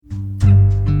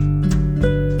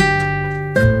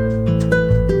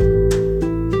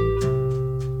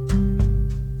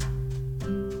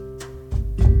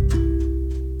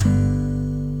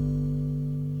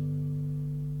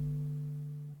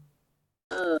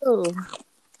Hello.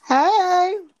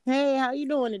 Hey. Hey, how you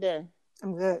doing today?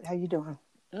 I'm good. How you doing?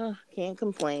 Can't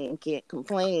complain. Can't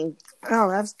complain. Oh,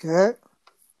 that's good.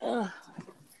 Uh,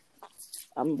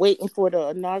 I'm waiting for the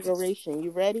inauguration.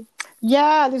 You ready?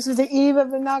 Yeah, this is the eve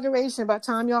of the inauguration. By the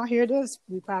time y'all hear this,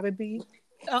 we probably be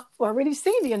already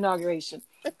seen the inauguration.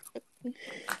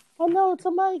 I know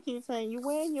somebody keeps saying you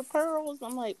wearing your pearls.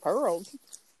 I'm like, pearls?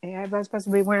 Yeah, everybody's supposed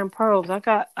to be wearing pearls. I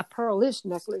got a pearlish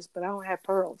necklace, but I don't have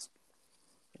pearls.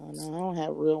 Oh, no, I don't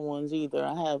have real ones either.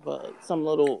 I have some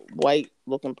little white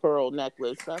looking pearl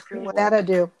necklace. I said, Well, well, that'll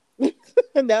do.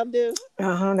 that'll do.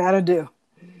 That'll do.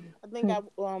 I think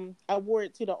I wore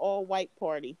it to the all white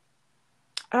party.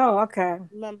 Oh, okay.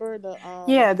 Remember the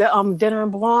Yeah, the dinner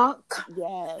blanc.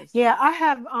 Yes. Yeah, I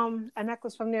have a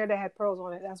necklace from there that had pearls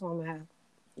on it. That's what I'm gonna have.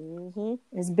 Mhm.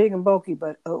 It's big and bulky,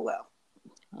 but oh well.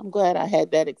 I'm glad I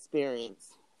had that experience.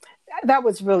 That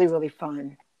was really, really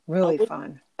fun. I Really wish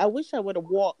fun. I wish I would have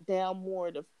walked down more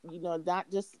to,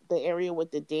 not just the area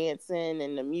with the dancing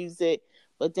and the music,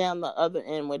 but down the other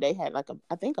end where they had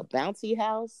I think a bouncy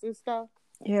house and stuff.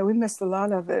 Yeah, we missed a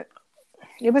lot of it.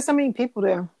 There was so many people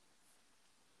there.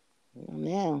 Well,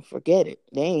 now, forget it.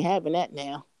 They ain't having that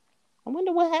now. I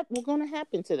wonder what's going to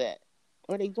happen to that.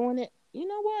 Are they doing it? You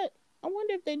know what? I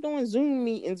wonder if they're doing Zoom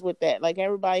meetings with that, like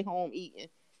everybody home eating.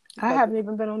 I Like, haven't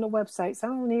even been on the website, so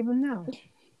I don't even know.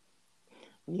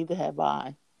 neither have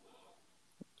I.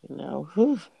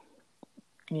 Whew,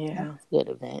 Yeah, that's a good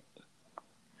event.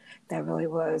 that really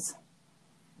was.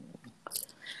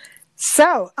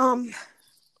 So,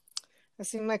 it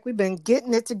seems like we've been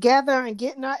getting it together and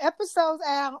getting our episodes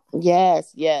out.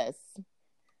 Yes, yes.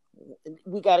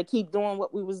 We got to keep doing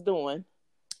what we was doing.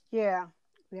 Yeah,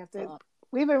 we have to.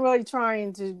 We've been really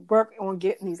trying to work on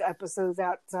getting these episodes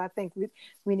out, so I think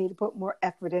we need to put more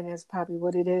effort in. Is probably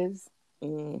what it is.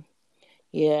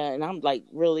 Yeah, and I'm like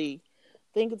really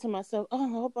thinking to myself, oh, I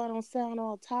hope I don't sound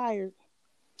all tired.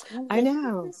 I'm I like,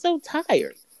 know. I'm so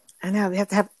tired. I know. We have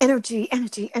to have energy,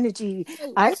 energy, energy.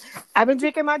 I've been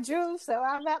drinking my juice, so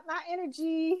I've got my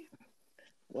energy.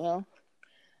 Well,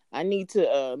 I need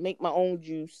to make my own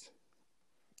juice.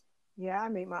 Yeah, I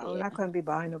made my own. Yeah, I couldn't be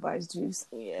buying nobody's juice.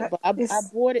 yeah, But but I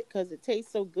bought it because it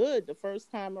tastes so good the first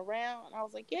time around. And I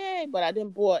was like, yay! But I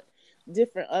didn't bought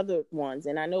different other ones,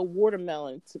 and I know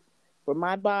watermelon for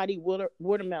my body.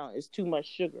 Watermelon is too much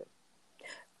sugar.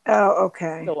 oh,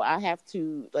 okay. So I have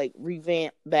to like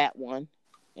revamp that one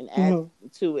and add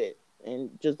to it and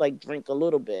just like drink a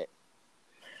little bit.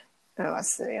 Oh, I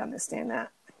see. I understand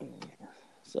that.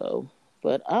 So,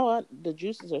 but the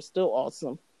juices are still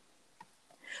awesome.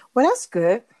 Well, that's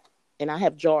good. And I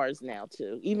have jars now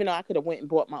too. Even though I could have went and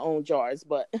bought my own jars,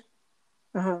 but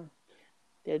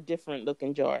they're different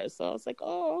looking jars. So I was like,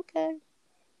 oh, okay.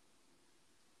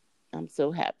 I'm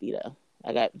so happy though.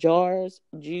 I got jars,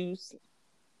 juice,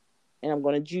 and I'm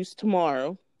going to juice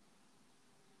tomorrow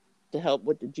to help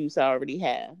with the juice I already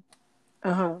have.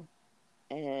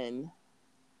 And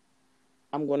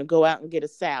I'm going to go out and get a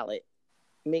salad.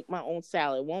 Make my own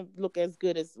salad. It won't look as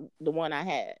good as the one I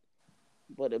had,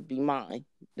 but it'll be mine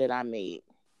that I made.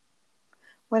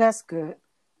 Well, that's good.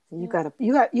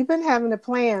 You've been having a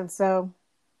plan, so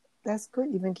that's good.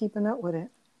 You've been keeping up with it.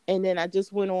 And then I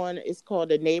just went on. It's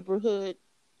called a neighborhood,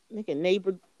 like a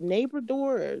neighbor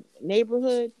door or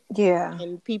neighborhood. Yeah.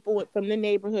 And people from the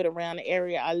neighborhood around the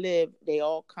area I live, they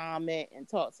all comment and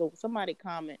talk. So somebody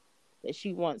comment that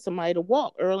she wants somebody to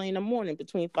walk early in the morning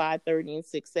between 5:30 and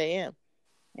 6 a.m.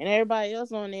 And everybody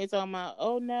else on there talking about,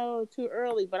 oh no, too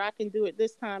early, but I can do it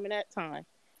this time and that time.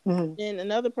 Then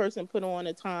another person put on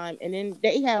a time, and then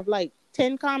they have like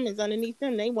 10 comments underneath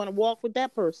them. They want to walk with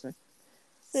that person.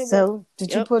 So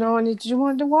did you put on that you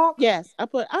wanted to walk? Yes, I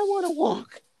want to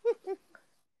walk.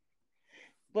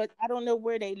 But I don't know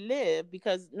where they live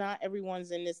because not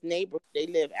everyone's in this neighborhood. They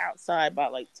live outside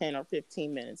about like 10 or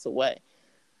 15 minutes away.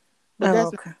 But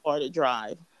that's not far to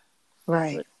drive.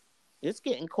 Right. But it's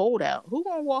getting cold out. Who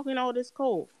gonna walk in all this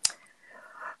cold?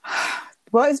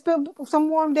 Well, it's been some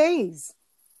warm days.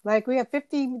 Like we had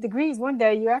 50 degrees one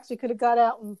day. You actually could have got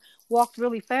out and walked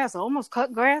really fast. I almost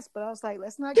cut grass, but I was like,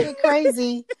 let's not get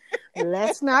crazy.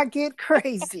 Let's not get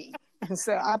crazy. And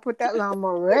so I put that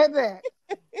lawnmower right back.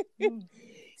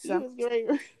 So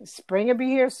spring will be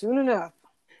here soon enough.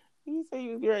 You say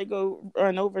you was ready to go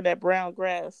run over that brown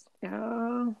grass.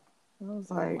 I was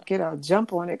like, get out,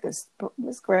 jump on it, because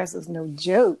this grass is no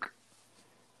joke.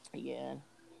 Yeah.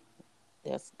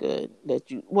 That's good.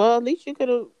 Well, at least you could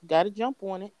have got a jump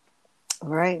on it.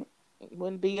 Right. It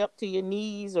wouldn't be up to your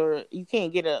knees, or you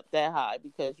can't get up that high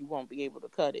because you won't be able to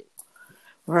cut it.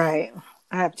 Right.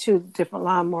 I have two different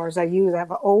lawnmowers I use. I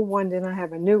have an old one, then I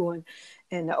have a new one.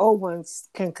 and the old ones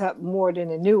can cut more than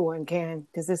the new one can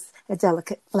because it's a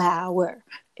delicate flower.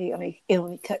 It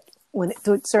only cut when it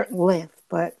to a certain length,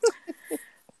 but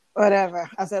whatever.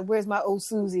 I said, "Where's my old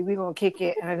Susie? We're gonna kick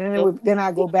it," and then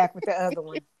I go back with the other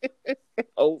one.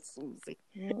 Old Susie.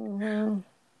 Mm-hmm.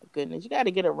 Goodness, you got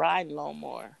to get a riding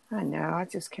lawnmower. I know. I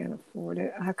just can't afford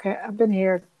it. I can't. I've been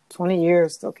here 20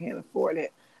 years, still can't afford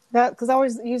it. Because I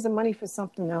always use the money for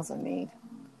something else I need.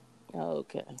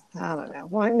 Okay. I don't know.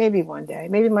 Maybe one day.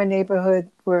 Maybe my neighborhood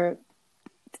will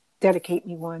dedicate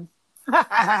me one. You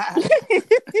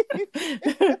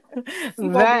gonna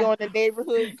be on the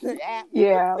neighborhood app?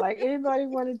 Yeah, like anybody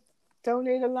want to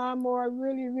donate a lawnmower? I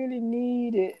really, really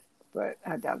need it, but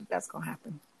I doubt that's gonna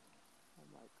happen. Oh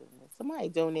my goodness! Somebody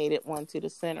donated one to the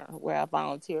center where I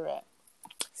volunteer at.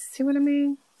 See what I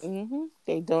mean? Mm-hmm.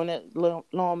 They donate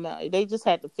lawnmower. They just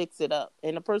had to fix it up,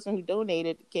 and the person who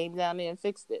donated came down there and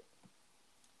fixed it.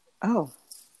 Oh.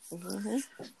 Mm-hmm.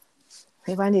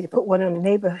 Maybe I need to put one on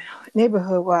the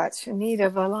neighborhood watch in need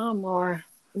of a lawnmower.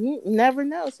 You never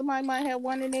know. Somebody might have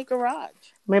one in their garage.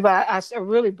 Maybe I should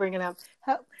really bring it up.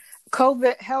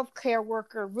 COVID healthcare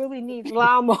worker really needs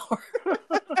lawnmower.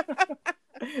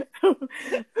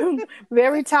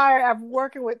 Very tired of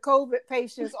working with COVID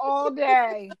patients all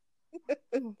day.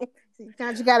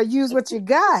 Sometimes you got to use what you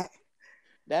got.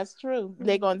 That's true.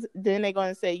 They're gonna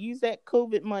say, use that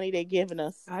COVID money they're giving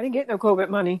us. I didn't get no COVID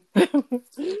money,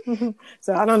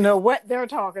 so I don't know what they're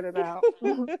talking about.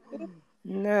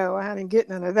 No, I didn't get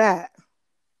none of that.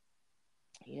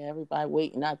 Yeah, everybody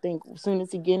waiting. I think as soon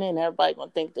as he get in, everybody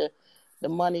gonna think the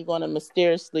money gonna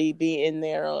mysteriously be in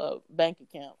their bank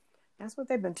account. That's what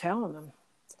they've been telling them.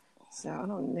 So I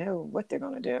don't know what they're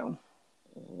gonna do.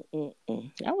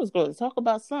 I was going to talk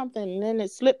about something, and then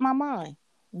it slipped my mind.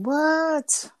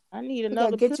 What? I need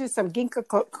another. Get you some ginkgo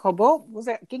biloba. Was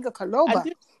that ginkgo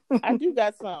biloba? I do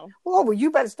got some. Oh, well,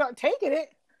 you better start taking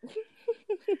it.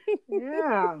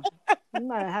 Yeah, you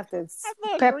might have to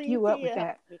pep you up with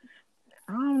that.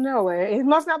 I don't know. It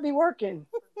must not be working.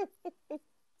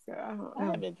 So, I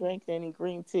haven't drank any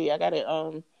green tea. I got it.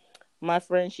 My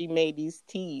friend, she made these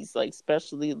teas, like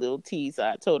specialty little teas.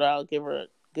 I told her I'll give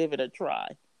it a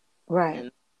try. Right.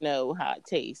 And know how it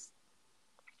tastes.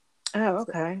 Oh,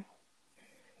 okay.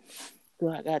 So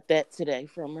I got that today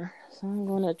from her. So I'm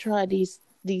gonna try these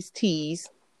teas.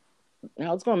 I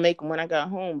was gonna make them when I got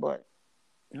home, but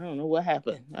I don't know what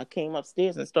happened. I came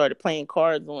upstairs and started playing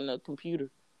cards on the computer.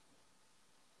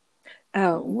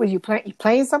 Oh, were you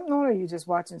playing something on it, or you just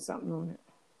watching something on it?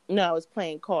 No, I was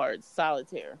playing cards,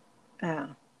 solitaire. Oh.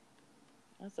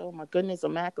 I said, oh my goodness,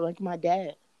 I'm acting like my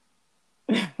dad.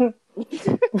 I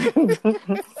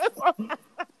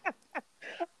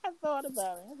thought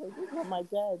about it. I was like, this is what my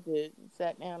dad did. He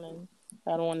sat down and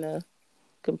got on the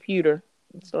computer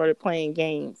and started playing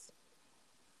games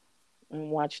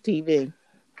and watched TV.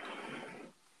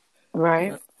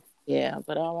 Right. Yeah,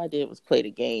 but all I did was play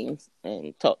the games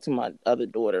and talk to my other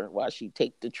daughter while she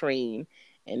take the train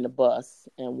and the bus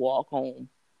and walk home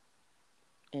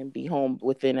and be home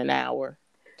within an hour,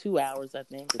 2 hours, I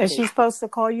think. Is she supposed to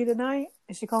call you tonight?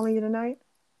 Is she calling you tonight?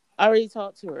 I already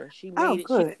talked to her. She made it.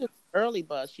 Good. She took the early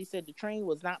bus. She said the train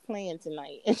was not playing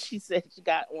tonight, and she said she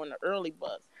got on the early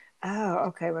bus. Oh,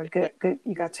 okay. Well, good.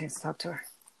 You got a chance to talk to her.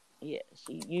 Yeah,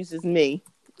 she uses me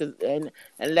and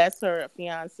unless her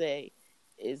fiance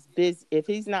is busy. If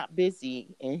he's not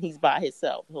busy and he's by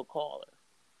himself, he'll call her.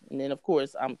 And then, of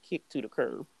course, I'm kicked to the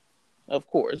curb. Of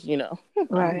course, you know.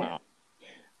 Right.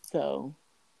 So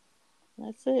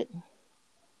that's it.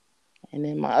 And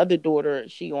then my other daughter,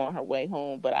 she on her way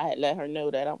home, but I had let her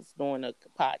know that I was doing a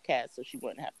podcast so she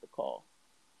wouldn't have to call.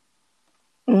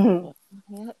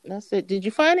 Mm-hmm. Yeah, that's it. Did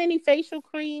you find any facial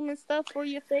cream and stuff for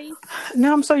your face?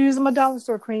 No, I'm still using my dollar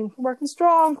store cream. Working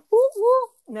strong. Woo, woo.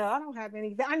 No, I don't have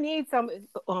anything. I need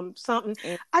something.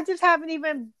 I just haven't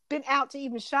even been out to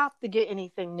even shop to get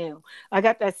anything new. I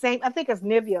got that same, I think it's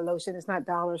Nivea lotion. It's not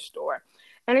dollar store.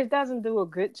 And it doesn't do a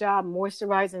good job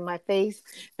moisturizing my face.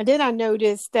 And then I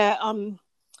noticed that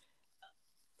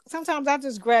sometimes I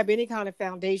just grab any kind of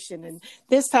foundation. And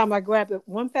this time I grabbed it.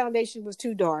 One foundation was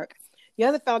too dark. The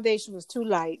other foundation was too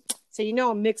light. So,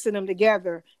 I'm mixing them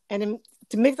together. And then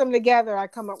to mix them together, I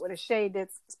come up with a shade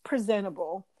that's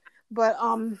presentable. But,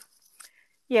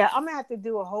 yeah, I'm going to have to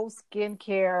do a whole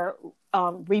skincare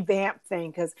revamp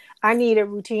thing because I need a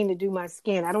routine to do my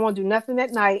skin. I don't want to do nothing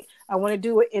at night. I want to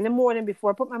do it in the morning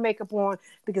before I put my makeup on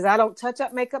because I don't touch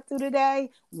up makeup through the day.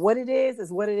 What it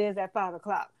is what it is at 5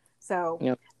 o'clock. So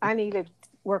yep. I need to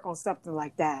work on something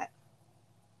like that.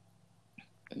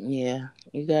 Yeah,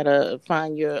 you got to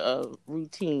find your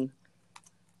routine.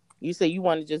 You say you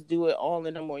want to just do it all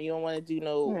in the morning. You don't want to do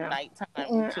no Yeah. nighttime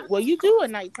routine. Well, you do a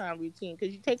nighttime routine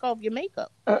because you take off your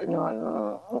makeup.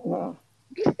 No.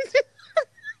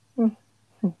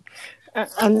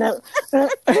 I never,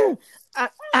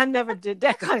 I never did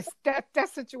that kind of that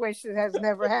situation has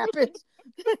never happened.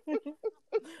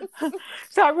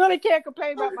 So I really can't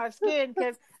complain about my skin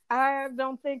because I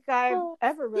don't think I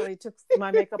ever really took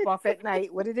my makeup off at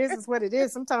night. What it is what it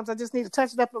is. Sometimes I just need to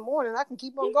touch it up in the morning. I can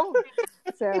keep on going.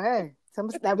 So hey,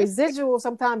 that residual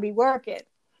sometimes be working.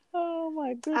 Oh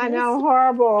my goodness! I know,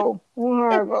 horrible.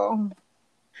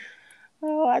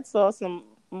 Oh, I saw some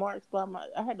marks by my.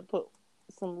 I had to put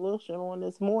some lotion on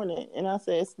this morning, and I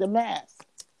said it's the mask.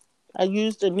 I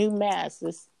used a new mask.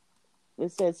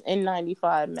 It says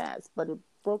N95 mask, but it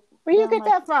broke Where you down get my.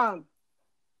 that from?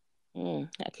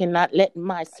 I cannot let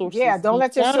my Yeah, sources don't be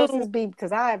let your known. sources be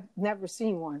because I've never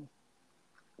seen one.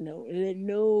 No,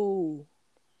 no.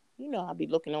 You know, I'll be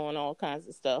looking on all kinds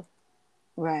of stuff.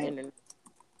 Right. And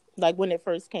like when it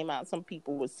first came out, some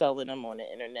people were selling them on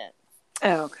the internet.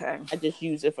 Okay. I just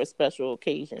use it for special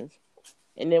occasions.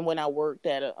 And then when I worked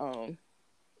at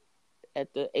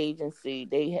the agency,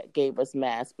 they gave us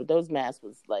masks, but those masks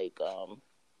was like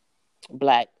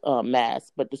black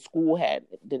masks, but the school had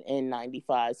the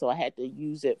N95, so I had to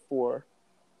use it for,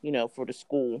 for the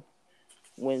school.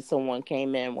 When someone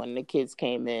came in, when the kids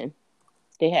came in,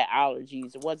 they had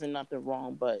allergies. It wasn't nothing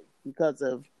wrong, but because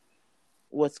of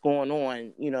what's going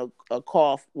on, a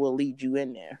cough will lead you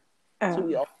in there. So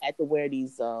we all had to wear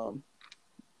these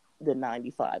the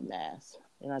 95 masks,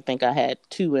 and I think I had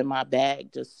 2 in my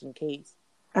bag just in case.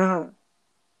 So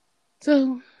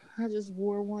I just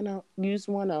used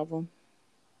one of them.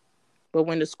 But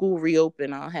when the school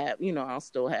reopened, I'll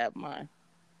still have my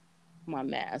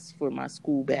mask for my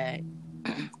school bag.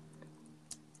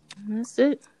 That's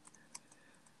it.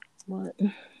 But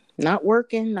not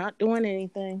working, not doing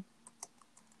anything.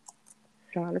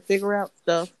 Trying to figure out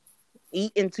stuff.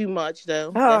 Eating too much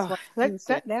though. That's what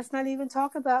let's not even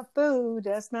talk about food.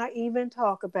 Let's not even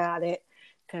talk about it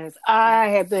because I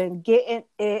have been getting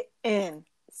it in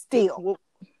still.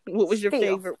 What was your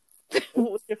favorite? What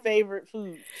was your favorite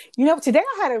food? Today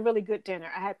I had a really good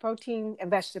dinner. I had protein and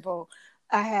vegetable.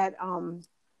 I had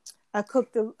I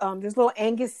cooked there's little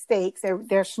Angus steaks.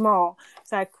 They're small,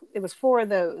 so it was 4 of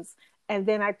those, and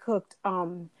then I cooked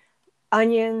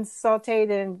onions sautéed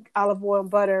in olive oil and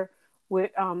butter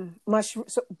with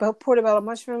portobello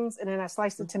mushrooms, and then I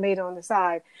sliced the tomato on the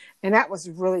side, and that was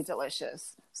really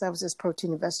delicious. So that was just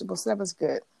protein and vegetables. So that was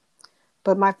good.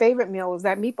 But my favorite meal was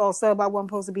that meatball sub I wasn't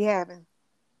supposed to be having.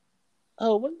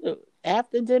 Oh, what the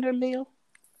after dinner meal?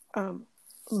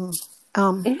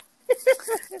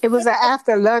 It was an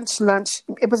after lunch.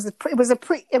 It was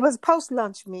a post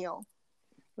lunch meal.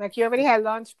 Like you already had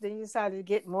lunch, then you decided to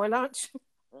get more lunch.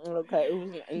 Okay, it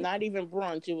was not even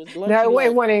brunch. It was lunch. No,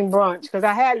 it wasn't even brunch because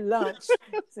I had lunch,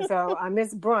 so I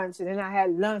missed brunch, and then I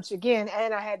had lunch again,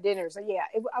 and I had dinner. So yeah,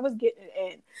 I was getting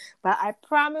it in. But I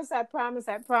promise,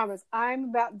 I'm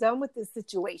about done with this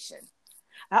situation.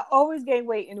 I always gain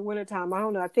weight in the wintertime. I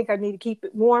don't know. I think I need to keep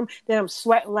it warm. Then I'm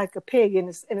sweating like a pig in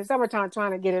the summertime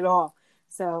trying to get it off.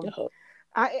 So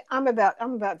I'm about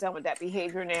done with that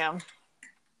behavior now.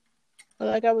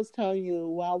 Like I was telling you,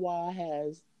 Wawa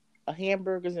has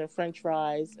hamburgers and French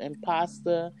fries and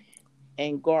pasta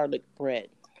and garlic bread.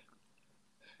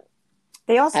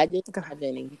 They also I didn't have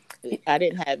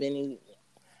any,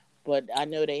 but I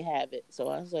know they have it. So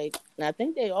I was like, and I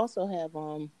think they also have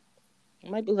it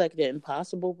might be like the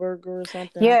Impossible Burger or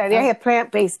something. Yeah, they have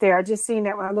plant-based there. I just seen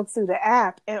that when I looked through the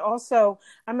app. And also,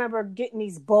 I remember getting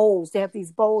these bowls. They have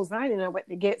these bowls, and I didn't know what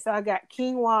to get. So I got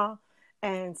quinoa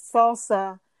and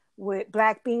salsa with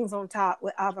black beans on top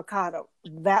with avocado.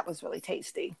 That was really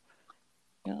tasty.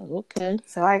 Oh, okay.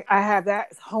 So I have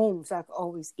that at home, so I can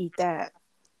always eat that.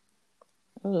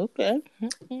 Oh, okay.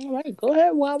 All right, go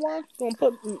ahead, Wawa. Gonna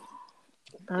put.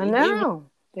 I know.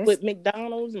 With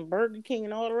McDonald's and Burger King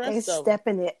and all the rest of them. They're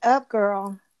stepping it up,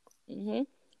 girl. Mm-hmm.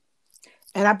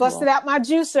 And I busted out my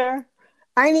juicer.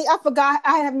 I forgot.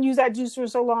 I haven't used that juicer in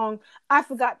so long. I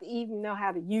forgot to even know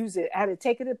how to use it. I had to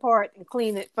take it apart and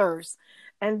clean it first.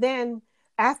 And then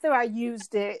after I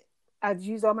used it, I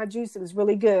used all my juice. It was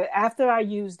really good. After I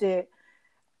used it,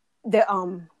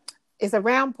 it's a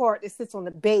round part that sits on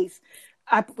the base.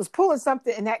 I was pulling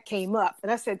something and that came up.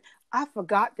 And I said, I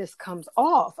forgot this comes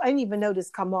off. I didn't even know this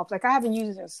come off. Like I haven't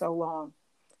used it in so long.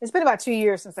 It's been about 2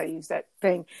 years since I used that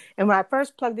thing. And when I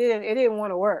first plugged it in, it didn't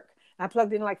want to work. I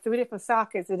plugged in like 3 different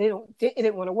sockets. It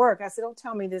didn't want to work. I said, don't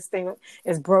tell me this thing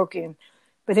is broken.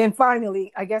 But then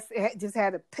finally, I guess it just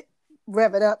had to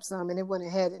rev it up some, and it went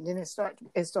ahead, and then it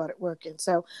started working.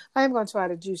 So I am going to try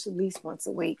to juice at least once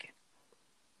a week.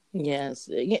 Yes,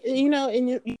 you know, and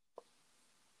you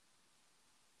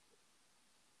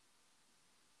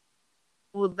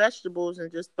with vegetables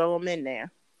and just throw them in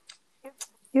there.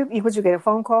 Would you get a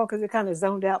phone call because it kind of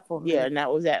zoned out for a minute? Yeah, and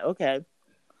that was that. Okay.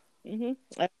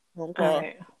 Phone call. All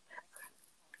right.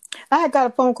 I had got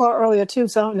a phone call earlier too,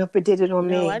 so I don't know if it did it on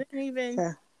me. No, I didn't even.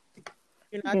 So,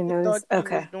 I just thought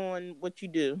you was doing what you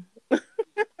do.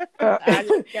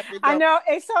 I know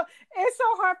it's so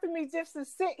hard for me just to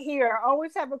sit here. I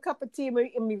always have a cup of tea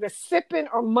and either sipping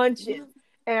or munching.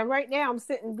 And right now I'm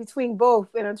sitting between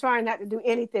both, and I'm trying not to do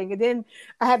anything. And then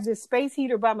I have this space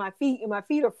heater by my feet, and my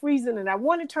feet are freezing, and I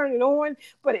want to turn it on,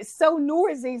 but it's so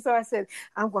noisy. So I said,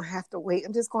 I'm going to have to wait.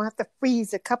 I'm just going to have to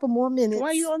freeze a couple more minutes.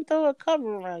 Why you don't throw a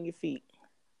cover around your feet?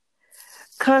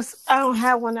 Because I don't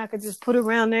have one I could just put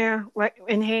around there right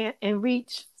in hand and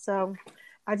reach. So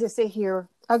I just sit here.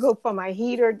 I go for my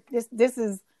heater. This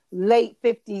is late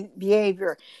 50s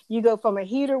behavior. You go from a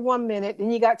heater 1 minute,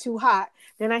 then you got too hot.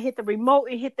 Then I hit the remote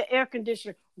and hit the air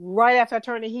conditioner right after I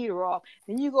turn the heater off.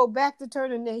 Then you go back to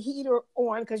turning the heater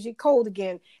on because you're cold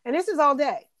again. And this is all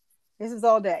day.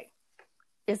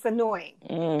 It's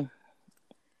annoying.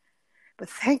 But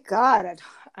thank God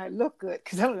I look good,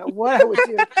 because I don't know what I would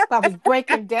do if I was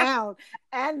breaking down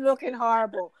and looking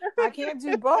horrible. I can't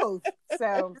do both.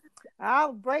 So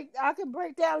I can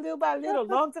break down little by little. As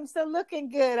long as I'm still looking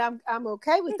good, I'm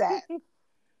okay with that.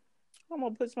 I'm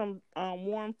gonna put some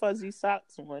warm fuzzy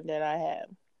socks on that I have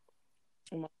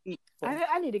on my feet.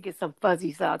 I need to get some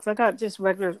fuzzy socks. I got just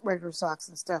regular socks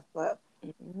and stuff, but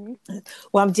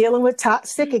well, I'm dealing with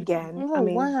sick again. Oh,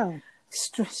 wow.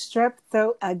 Strep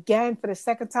throat again for the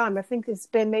second time. I think it's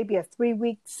been maybe a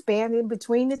 3-week span in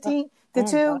between the two.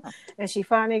 Wow. And she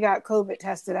finally got COVID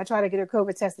tested. I tried to get her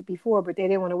COVID tested before, but they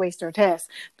didn't want to waste her test.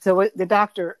 So the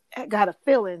doctor got a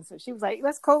fill-in. So she was like,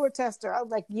 let's COVID test her. I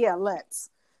was like, yeah, let's.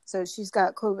 So she's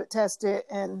got COVID tested,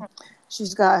 and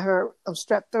she's got her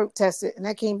strep throat tested, and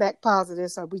that came back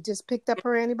positive. So we just picked up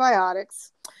her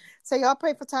antibiotics. So y'all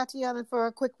pray for Tatiana for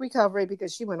a quick recovery,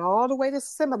 because she went all the way to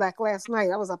Similac last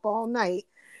night. I was up all night,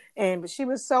 but she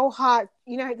was so hot.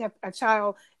 You know, a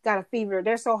child got a fever.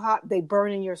 They're so hot, they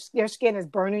burning your skin is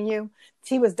burning you.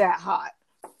 She was that hot.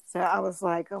 So I was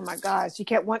like, oh my God. She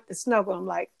kept wanting to snuggle. I'm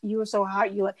like, you were so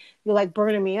hot, you're like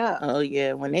burning me up. Oh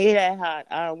yeah, when they that hot,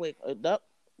 I wake up.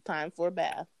 Time for a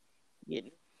bath.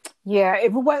 Yeah, if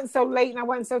it wasn't so late and I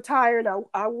wasn't so tired,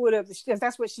 I would have.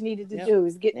 That's what she needed to do,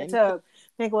 is get in the tub.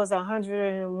 I think it was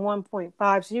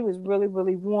 101.5. She was really,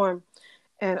 really warm,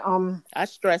 and I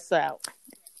stress out.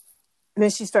 And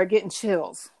then she started getting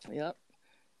chills. Yep.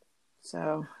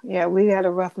 So yeah, we had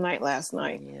a rough night last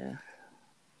night. Yeah.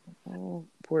 Oh,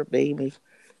 poor baby.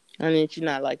 I mean, she's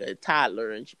not like a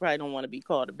toddler, and she probably don't want to be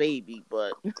called a baby,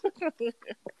 but.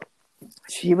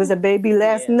 She was a baby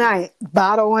last night,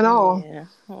 bottle and all. Yeah.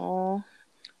 Oh.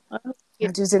 I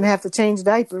just didn't have to change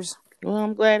diapers. Well,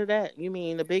 I'm glad of that. You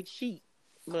mean a big sheet,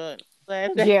 but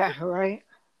glad of that. Yeah, right.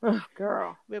 Oh,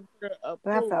 girl. But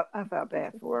I felt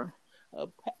bad for her.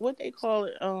 What they call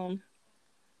it?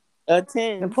 A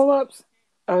 10. The pull-ups.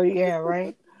 Oh yeah,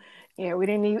 right. Yeah, we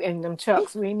didn't need, and them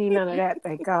chucks. We didn't need none of that.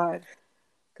 Thank God,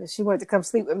 because she wanted to come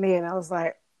sleep with me, and I was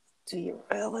like, "Do you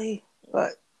really?"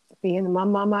 But being the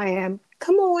mom I am,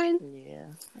 come on.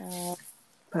 Yeah.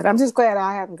 But I'm just glad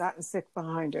I haven't gotten sick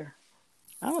behind her.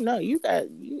 I don't know.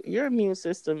 Your immune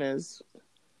system is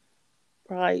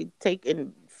probably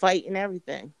fighting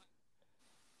everything.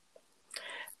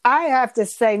 I have to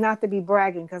say, not to be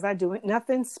bragging, because I do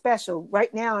nothing special.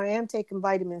 Right now, I am taking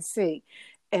vitamin C.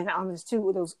 And there's 2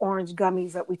 of those orange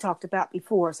gummies that we talked about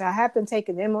before. So I have been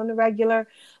taking them on the regular.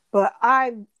 But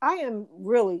I am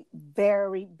really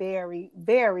very, very,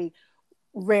 very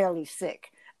rarely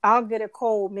sick. I'll get a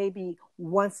cold maybe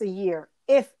once a year,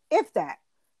 if that.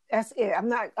 That's it.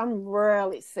 I'm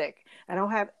rarely sick. I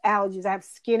don't have allergies. I have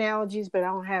skin allergies, but I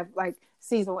don't have like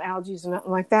seasonal allergies or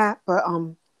nothing like that. But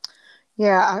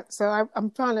yeah,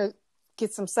 I'm trying to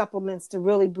get some supplements to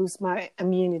really boost my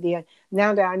immunity.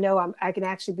 Now that I know I can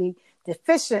actually be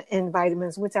deficient in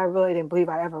vitamins, which I really didn't believe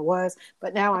I ever was,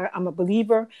 but now I'm a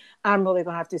believer. I'm really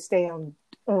gonna have to stay on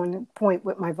point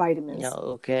with my vitamins.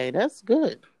 Okay, that's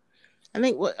good. I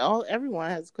think everyone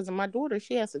has, because my daughter,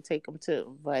 she has to take them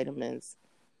too, vitamins.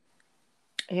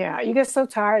 Yeah, you get so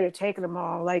tired of taking them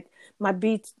all. Like my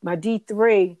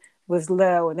D3 was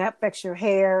low, and that affects your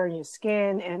hair and your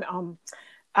skin, and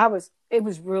it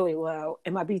was really low,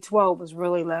 and my B12 was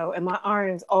really low, and my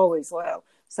iron's always low.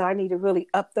 So I need to really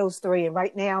up those 3. And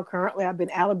right now, currently, I've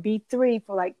been out of B3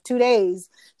 for like 2 days.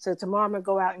 So tomorrow I'm going to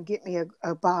go out and get me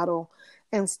a bottle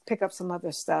and pick up some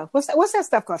other stuff. What's that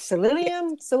stuff called?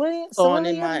 Selenium? On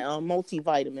in my Selenium?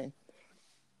 multivitamin.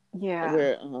 Yeah.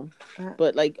 Where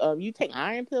but like you take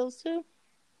iron pills too?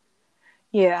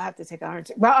 Yeah, I have to take iron.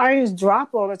 My irons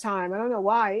drop all the time. I don't know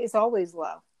why. It's always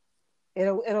low.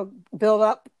 It'll build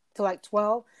up to like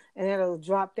 12, and then it'll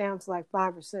drop down to like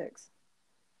 5 or 6.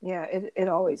 Yeah, it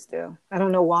always do. I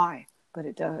don't know why, but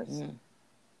it does.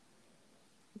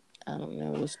 I don't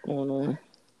know what's going on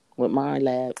with my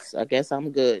labs. I guess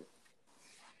I'm good.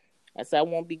 I said I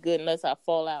won't be good unless I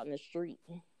fall out in the street.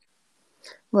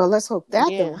 Well, let's hope that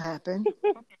don't happen,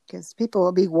 because people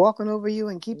will be walking over you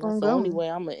and keep on going. That's the only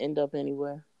way I'm gonna end up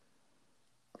anywhere.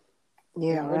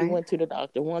 Yeah, I already went to the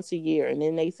doctor once a year, and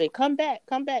then they say, come back.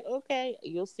 Okay,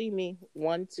 you'll see me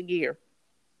once a year.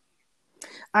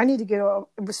 I need to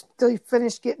still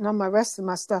finish getting all my rest of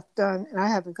my stuff done, and I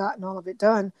haven't gotten all of it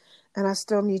done, and I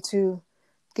still need to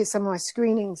get some of my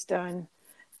screenings done.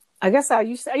 I guess I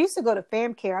used to go to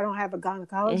FamCare. I don't have a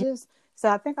gynecologist, so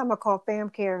I think I'm gonna call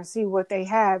FamCare and see what they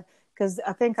have, because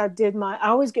I think I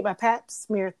always get my Pap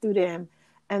smear through them,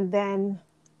 and then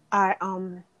I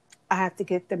have to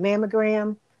get the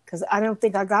mammogram, because I don't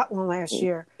think I got one last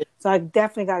year. So I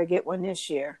definitely got to get one this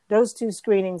year. Those 2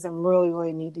 screenings I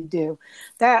really need to do.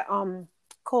 That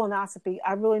colonoscopy,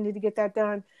 I really need to get that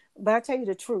done. But I tell you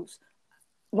the truth,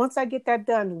 once I get that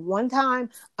done one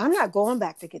time, I'm not going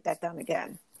back to get that done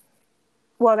again.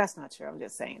 Well, that's not true. I'm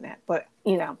just saying that. But,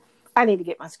 I need to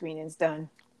get my screenings done.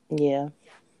 Yeah.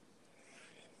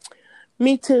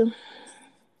 Me too.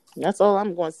 That's all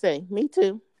I'm going to say. Me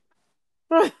too.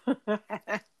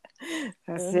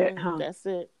 That's it, huh? That's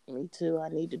it. Me too. I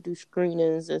need to do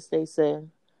screenings, as they said.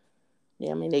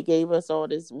 Yeah, I mean, they gave us all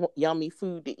this yummy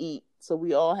food to eat, so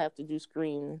we all have to do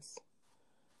screenings.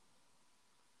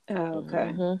 Oh,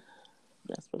 okay.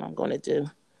 That's what I'm going to do.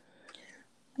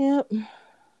 Yep.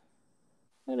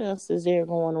 What else is there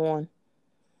going on?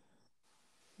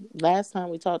 Last time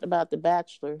we talked about The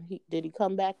Bachelor. Did he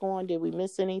come back on? Did we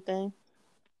miss anything?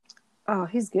 Oh,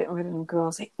 he's getting rid of them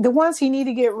girls. The ones he need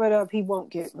to get rid of, he won't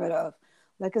get rid of.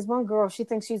 Like, his one girl, she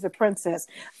thinks she's a princess.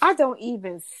 I don't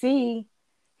even see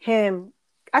him.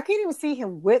 I can't even see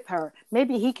him with her.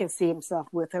 Maybe he can see himself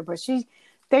with her, but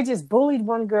they just bullied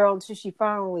one girl until she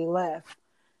finally left.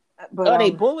 But, they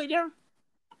bullied her?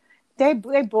 They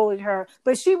bullied her,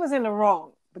 but she was in the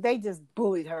wrong. But they just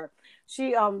bullied her.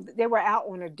 They were out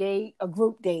on a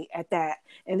group date at that.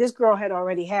 And this girl had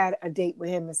already had a date with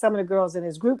him. And some of the girls in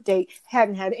his group date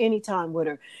hadn't had any time with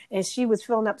her. And she was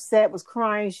feeling upset, was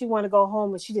crying. She wanted to go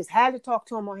home, and she just had to talk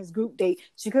to him on his group date.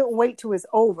 She couldn't wait till it's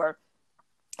over.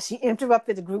 She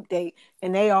interrupted the group date,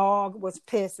 and they all was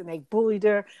pissed, and they bullied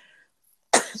her.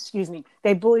 Excuse me.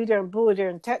 They bullied her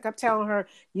and kept telling her,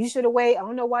 you should have waited. I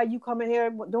don't know why you coming here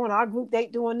doing our group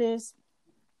date doing this.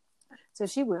 So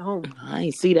she went home. I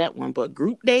ain't see that one, but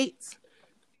group dates?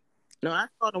 No, I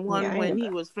saw the one when he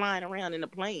was flying around in a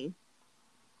plane.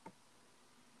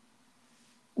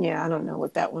 Yeah, I don't know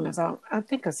what that one is. I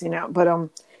think I've seen that. But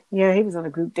yeah, he was on a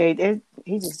group date.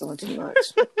 He's just doing too much.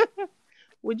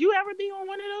 Would you ever be on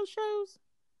one of those shows?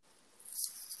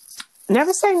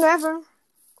 Never say never.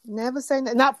 Never say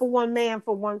not for one man,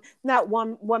 not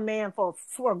one man for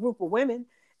a group of women.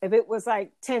 If it was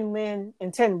like 10 men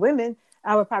and 10 women,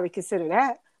 I would probably consider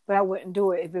that, but I wouldn't do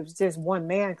it if it was just one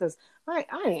man, because I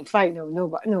ain't fighting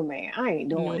no man. I ain't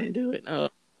doing it. Do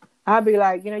it. I'd be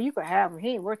like, you could have him. He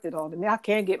ain't worth it all to me. I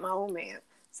can't get my own man.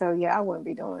 So yeah, I wouldn't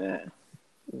be doing that.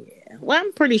 Yeah. Well,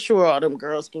 I'm pretty sure all them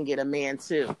girls can get a man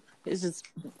too. It's just,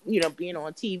 being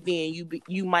on TV and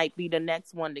you might be the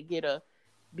next one to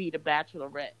be the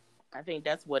bachelorette. I think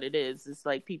that's what it is. It's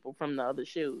like people from the other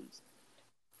shows.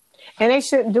 And they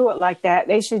shouldn't do it like that.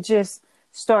 They should just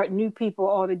start new people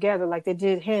all together, like they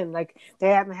did him. Like, they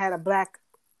haven't had a black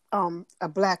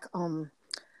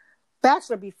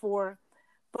bachelor before,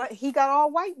 but he got all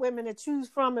white women to choose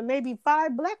from and maybe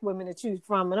 5 black women to choose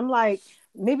from. And I'm like,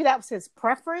 maybe that was his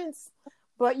preference,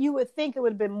 but you would think it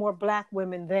would have been more black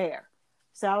women there.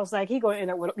 So I was like, he's going to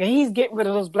end up with, and he's getting rid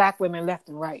of those black women left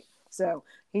and right. So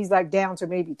he's like down to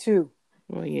maybe 2.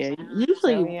 Well, yeah.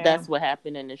 Usually that's what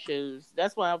happened in the shows.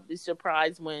 That's why I'll be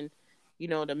surprised when,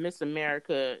 the Miss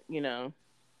America,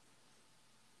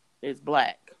 is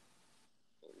black.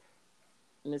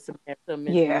 Miss America,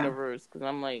 Miss Universe. Because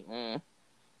I'm like,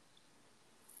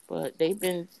 But they've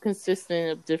been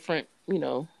consistent of different,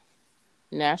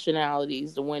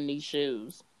 nationalities to win these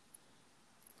shows.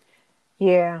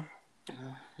 Yeah.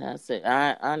 That's it.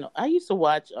 I know. I used to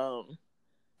watch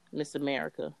Miss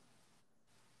America.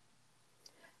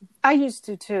 I used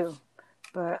to too,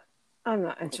 but I'm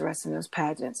not interested in those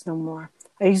pageants no more.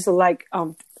 I used to like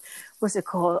what's it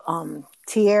called?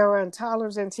 Tiara and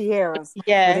Toddlers and Tiaras, where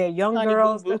Yeah, they're young Honey Boo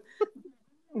girls. Boo.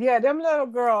 Yeah, them little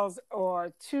girls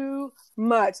are too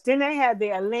much. Then they had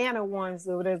the Atlanta ones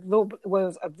with the little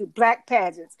was the black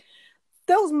pageants.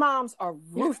 Those moms are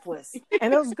ruthless,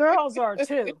 and those girls are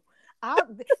too. I,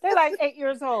 they're like 8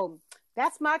 years old.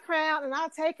 That's my crown, and I'll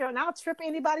take her, and I'll trip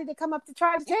anybody to come up to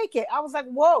try to take it. I was like,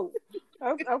 whoa,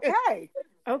 okay,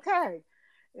 okay.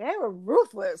 They were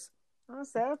ruthless. I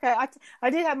said, okay. I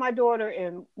did have my daughter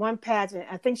in one pageant.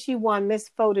 I think she won Miss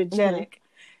Hmm. Photogenic.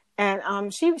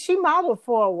 And she modeled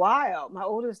for a while. My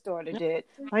oldest daughter did.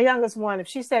 My youngest one, if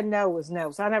she said no, was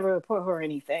no. So I never put her in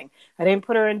anything. I didn't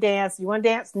put her in dance. You want to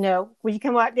dance? No. Will you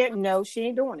come out there? No, she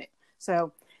ain't doing it.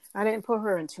 So I didn't put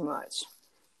her in too much.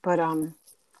 But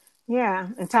yeah.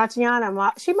 And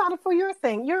Tatiana, she modeled for your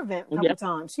event a couple Yep.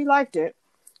 times. She liked it,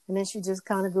 and then she just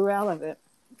kind of grew out of it.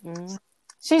 Mm.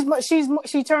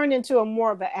 She turned into a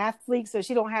more of an athlete, so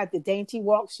she don't have the dainty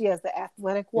walk. She has the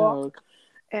athletic walk.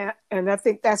 Oh, And I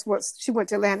think that's what she went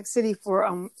to Atlantic City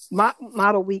for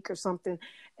model week or something,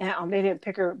 and they didn't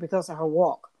pick her because of her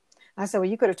walk. I said, well,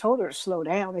 you could have told her to slow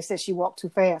down. They said she walked too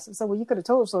fast. I said, well, you could have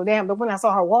told her to slow down. But when I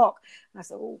saw her walk, I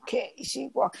said, okay, she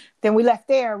walked. Then we left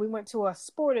there. We went to a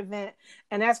sport event,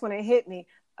 and that's when it hit me.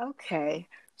 Okay,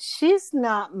 she's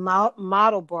not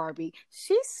model Barbie.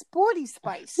 She's Sporty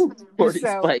Spice. And 40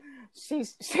 so Spike.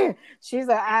 she's an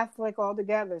athlete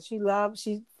altogether.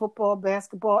 She's football,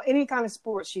 basketball, any kind of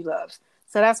sport she loves.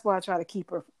 So that's why I try to keep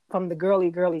her from the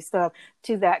girly stuff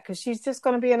to that, because she's just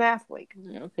going to be an athlete.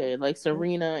 Okay, like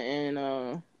Serena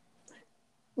and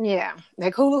Yeah,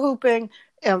 like hula hooping.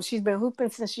 She's been hooping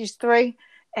since she's 3,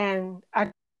 and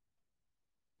I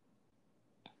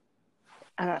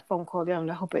got a phone call down.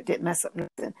 I hope it didn't mess up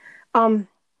nothing. Um,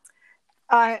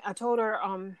 I told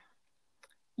her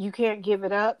you can't give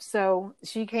it up. So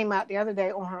she came out the other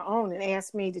day on her own and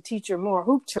asked me to teach her more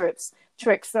hoop tricks.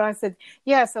 So I said,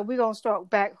 yeah, so we're going to start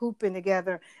back hooping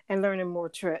together and learning more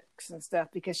tricks and stuff,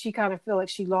 because she kind of feel like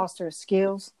she lost her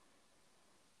skills.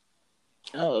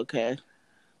 oh, okay.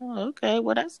 Oh, okay.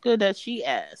 Well, that's good that she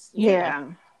asked. Yeah,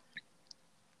 Yeah.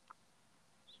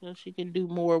 so she can do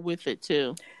more with it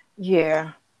too.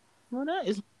 Yeah. Well, that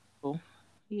is cool.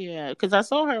 Yeah, because I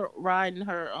saw her riding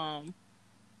her Her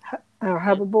that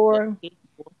hoverboard.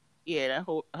 skateboard. Yeah, that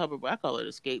whole hoverboard. I call it a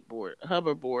skateboard, a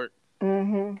hoverboard.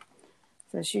 Mm-hmm.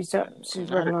 So she's I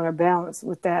working on her balance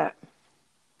with that.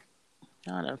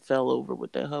 done fell over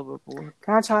with that hoverboard.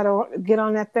 Can I try to get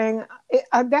on that thing?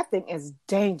 That thing is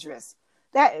dangerous.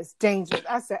 That is dangerous.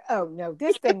 I said, oh no,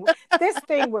 this thing would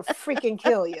freaking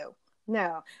kill you.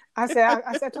 No, I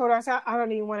told her, I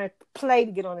don't even want to play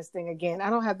to get on this thing again. I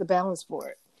don't have the balance for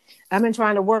it. I've been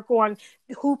trying to work on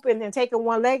hooping and taking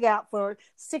one leg out for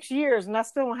 6 years, and I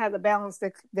still don't have the balance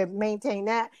to maintain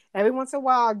that. Every once in a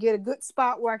while, I get a good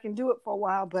spot where I can do it for a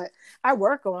while, but I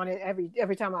work on it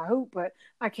every time I hoop, but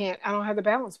I can't. I don't have the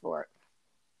balance for it.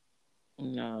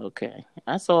 No, okay.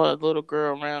 I saw a little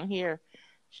girl around here.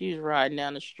 She was riding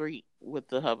down the street with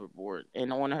the hoverboard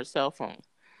and on her cell phone.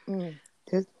 Mm.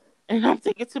 And I'm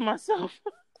thinking to myself,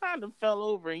 I done fell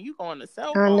over and you on the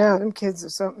cell I phone. know them kids are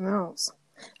something else.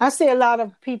 I see a lot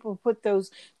of people put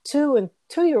those 2 and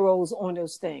 2-year-olds on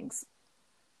those things.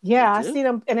 They Yeah, I do? see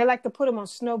them, and they like to put them on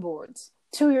snowboards.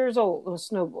 2 years old on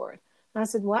snowboard. And I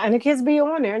said, well, and the kids be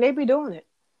on there, and they be doing it.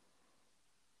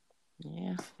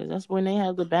 Yeah, because that's when they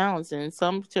have the balance. And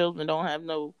some children don't have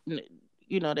no,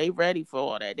 they ready for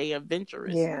all that. They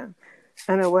adventurous. Yeah,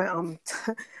 I know when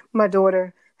my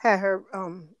daughter had her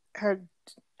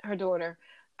her daughter.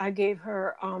 I gave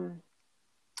her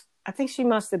I think she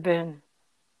must have been,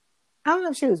 I don't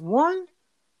know if she was 1.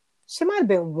 She might have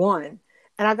been 1.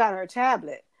 And I got her a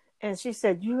tablet. And she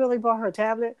said, you really bought her a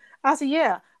tablet? I said,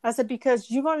 yeah. I said, because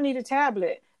you're going to need a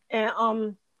tablet.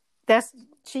 And that's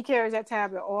she carries that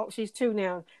tablet all. She's 2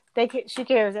 now. She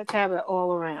carries that tablet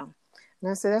all around. And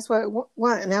I said, that's what I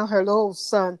want. And now her little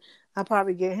son, I'll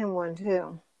probably get him one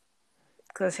too,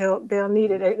 because they'll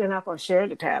need it. They're not going to share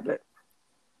the tablet.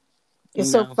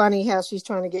 It's so No. funny how she's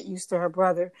trying to get used to her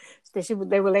brother.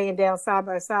 They were laying down side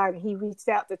by side, and he reached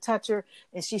out to touch her,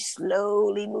 and she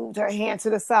slowly moved her hand to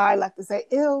the side, like to say,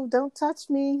 "Ew, don't touch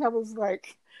me." I was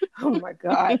like, "Oh my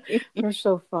god, they're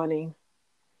so funny."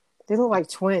 They look like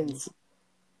twins.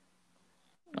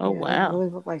 Oh, Yeah, they wow.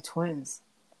 really look like twins.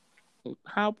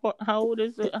 How old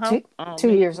is it? Two, How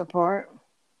 2 years apart.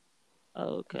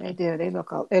 Oh, They okay. do. They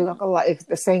look alike. It's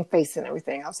the same face and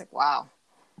everything. I was like, wow.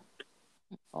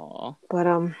 Oh, But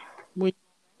when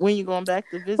When you going back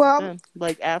to visit Well, them?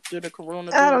 Like after the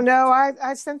corona I don't goes? know.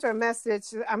 I sent her a message.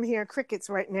 I'm hearing crickets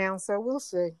right now, so we'll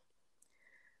see.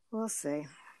 We'll see.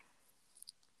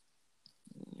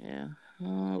 Yeah.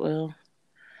 Well,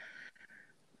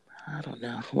 I don't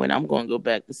know when I'm going to go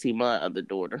back to see my other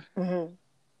daughter. Mm-hmm.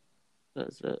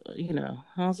 Because,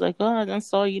 I was like, oh, I done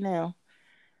saw you now.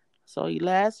 Saw you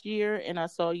last year and I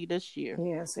saw you this year.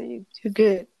 Yeah, so you're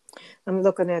good. I'm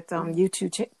looking at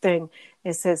YouTube thing.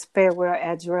 It says farewell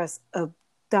address of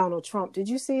Donald Trump. Did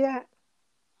you see that?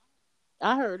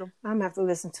 I heard him. I'm gonna have to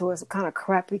listen to it. It's kind of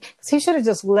crappy because he should have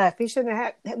just left. He shouldn't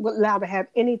have allowed to have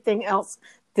anything else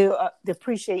to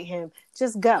appreciate him.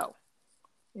 Just go.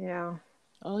 Yeah.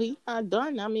 Oh, he's not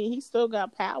done. I mean, he still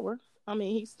got power. I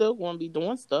mean, he's still going to be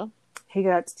doing stuff. He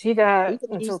got He could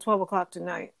until 12 o'clock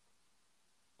tonight.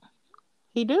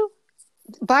 He do?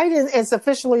 Biden is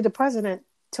officially the president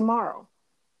tomorrow.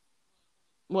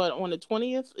 What, on the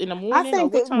 20th in the morning? Or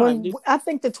what time? I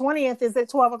think the 20th is at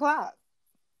 12 o'clock.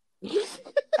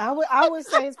 I would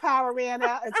say his power ran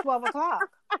out at 12 o'clock.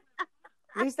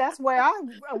 At least that's where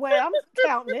I'm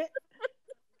counting it.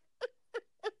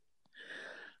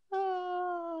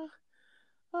 Oh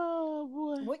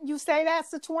boy! Wouldn't you say that's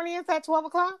the 20th at 12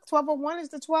 o'clock? 12:01 is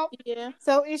the 12th. Yeah.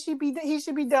 So he should be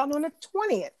done on the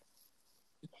 20th.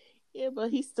 Yeah, but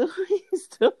he's still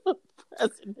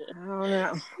president. I don't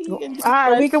know. All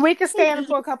right, we can stand him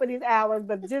for a couple of these hours,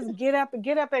 but just get up and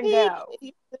go.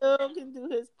 He still can do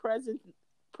his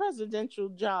presidential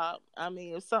job. I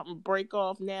mean, if something break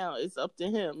off now, it's up to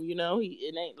him.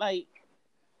 It ain't like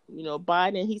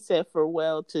Biden. He said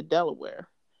farewell to Delaware,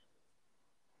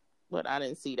 but I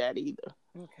didn't see that either.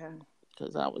 Okay,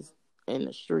 because I was in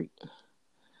the street.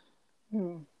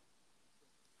 Hmm.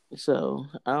 So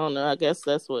I don't know. I guess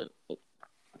that's what.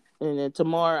 And then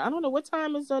tomorrow, I don't know what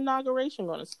time is the inauguration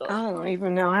going to start. I don't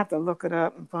even know. I have to look it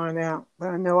up and find out. But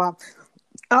I know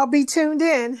I'll be tuned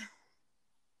in.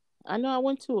 I know I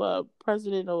went to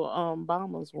President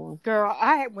Obama's one. Girl,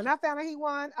 when I found out he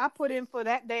won, I put in for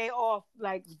that day off.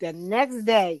 Like the next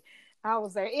day, I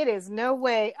was like, "It is no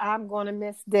way I'm going to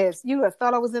miss this." You have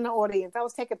thought I was in the audience. I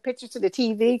was taking pictures to the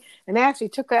TV, and they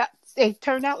actually it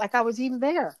turned out like I was even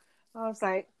there. I was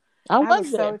like, I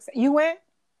was there. So excited. You went?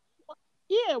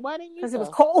 Yeah, why didn't you? Because it was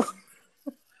cold.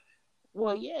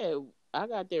 Well, yeah, I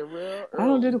got there real early. I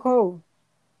don't do the cold.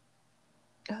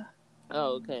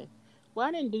 Oh, okay. Well,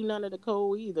 I didn't do none of the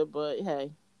cold either, but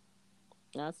hey.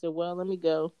 I said, well, let me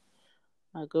go.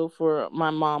 I go for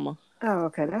my mama. Oh,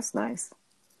 okay. That's nice.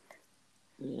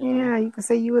 Yeah, you can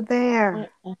say you were there.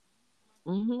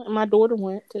 Mm-hmm. My daughter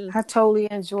went, too. I totally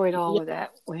enjoyed all of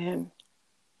that with him.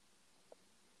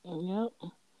 Yep.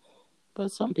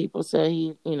 But some people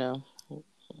say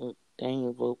they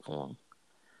ain't vote for him.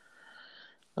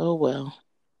 Oh, well.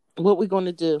 What we going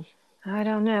to do? I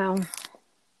don't know.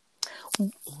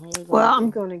 Well, I'm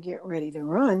going to get ready to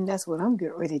run. That's what I'm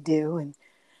getting ready to do. And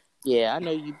yeah, I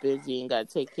know you're busy and got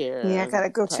to take care of her. Yeah, I got to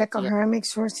go check on her and make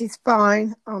sure she's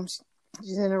fine.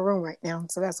 She's in her room right now,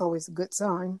 so that's always a good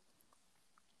sign.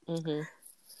 Mm-hmm.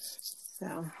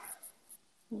 So.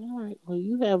 All right. Well,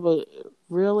 you have a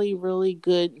really, really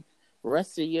good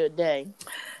rest of your day.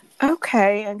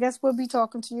 Okay, I guess we'll be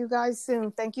talking to you guys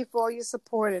soon. Thank you for all your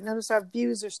support. I notice our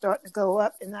views are starting to go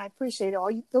up, and I appreciate all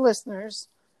the listeners.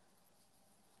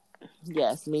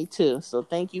 Yes, me too. So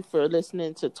thank you for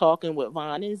listening to Talking with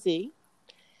Von and Z.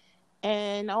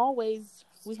 And always,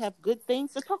 we have good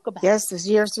things to talk about. Yes, this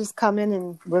year's just coming,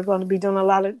 and we're going to be doing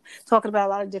talking about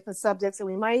a lot of different subjects, and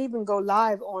we might even go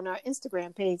live on our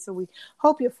Instagram page. So we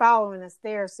hope you're following us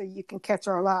there so you can catch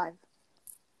our live.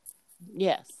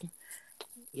 Yes.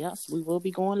 Yes, we will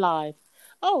be going live.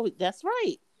 Oh, that's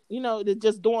right. It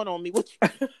just dawned on me.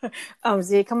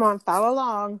 Z, come on, follow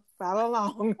along.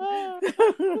 Oh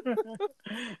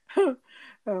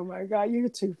my God, you're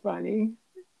too funny.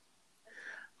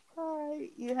 All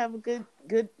right, you have a good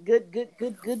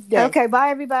day. Okay,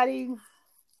 bye everybody. All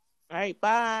right,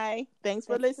 bye. Thanks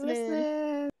for listening.